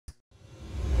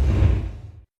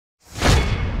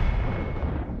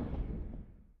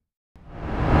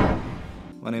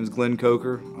My name is Glenn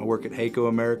Coker. I work at HACO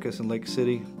Americas in Lake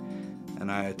City,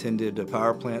 and I attended a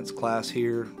power plants class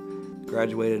here,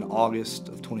 graduated in August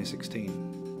of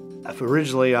 2016.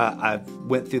 Originally, I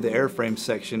went through the airframe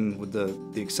section with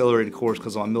the accelerated course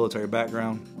because of my military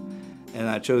background, and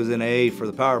I chose NAA for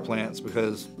the power plants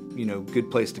because, you know, good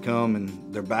place to come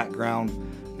and their background.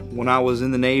 When I was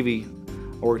in the Navy,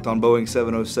 I worked on Boeing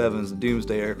 707s, the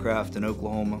Doomsday aircraft in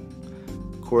Oklahoma.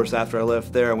 Of course, after I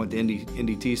left there, I went to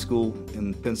NDT school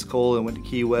in Pensacola and went to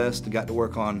Key West and got to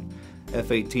work on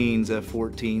F-18s,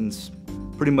 F-14s,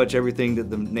 pretty much everything that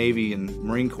the Navy and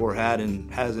Marine Corps has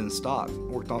in stock.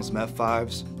 Worked on some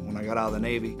F-5s when I got out of the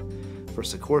Navy for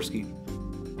Sikorsky.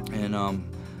 And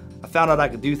I found out I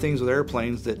could do things with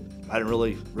airplanes that I didn't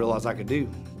really realize I could do.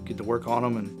 Get to work on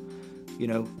them and, you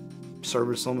know,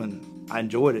 service them, and I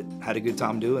enjoyed it. Had a good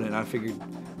time doing it. I figured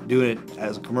doing it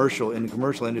as a commercial, in the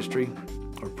commercial industry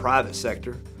or private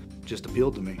sector, just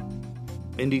appealed to me.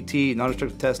 NDT,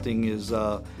 non-destructive testing, is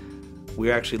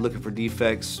we're actually looking for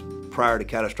defects prior to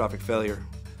catastrophic failure.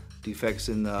 Defects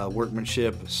in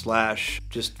workmanship /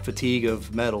 just fatigue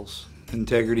of metals.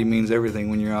 Integrity means everything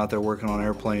when you're out there working on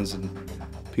airplanes and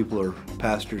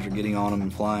passengers are getting on them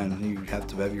and flying. You have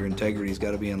to have your integrity's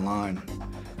got to be in line.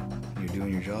 You're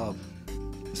doing your job.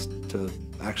 It's to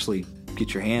actually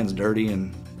get your hands dirty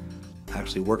and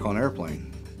actually work on an airplane.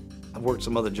 I've worked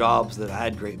some other jobs that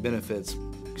had great benefits,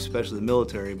 especially the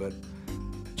military, but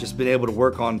just been able to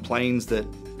work on planes that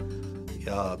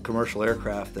commercial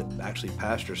aircraft that actually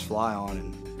passengers fly on,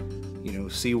 and, you know,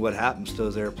 see what happens to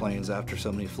those airplanes after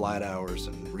so many flight hours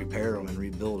and repair them and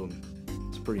rebuild them.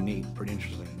 It's pretty neat, pretty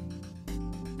interesting.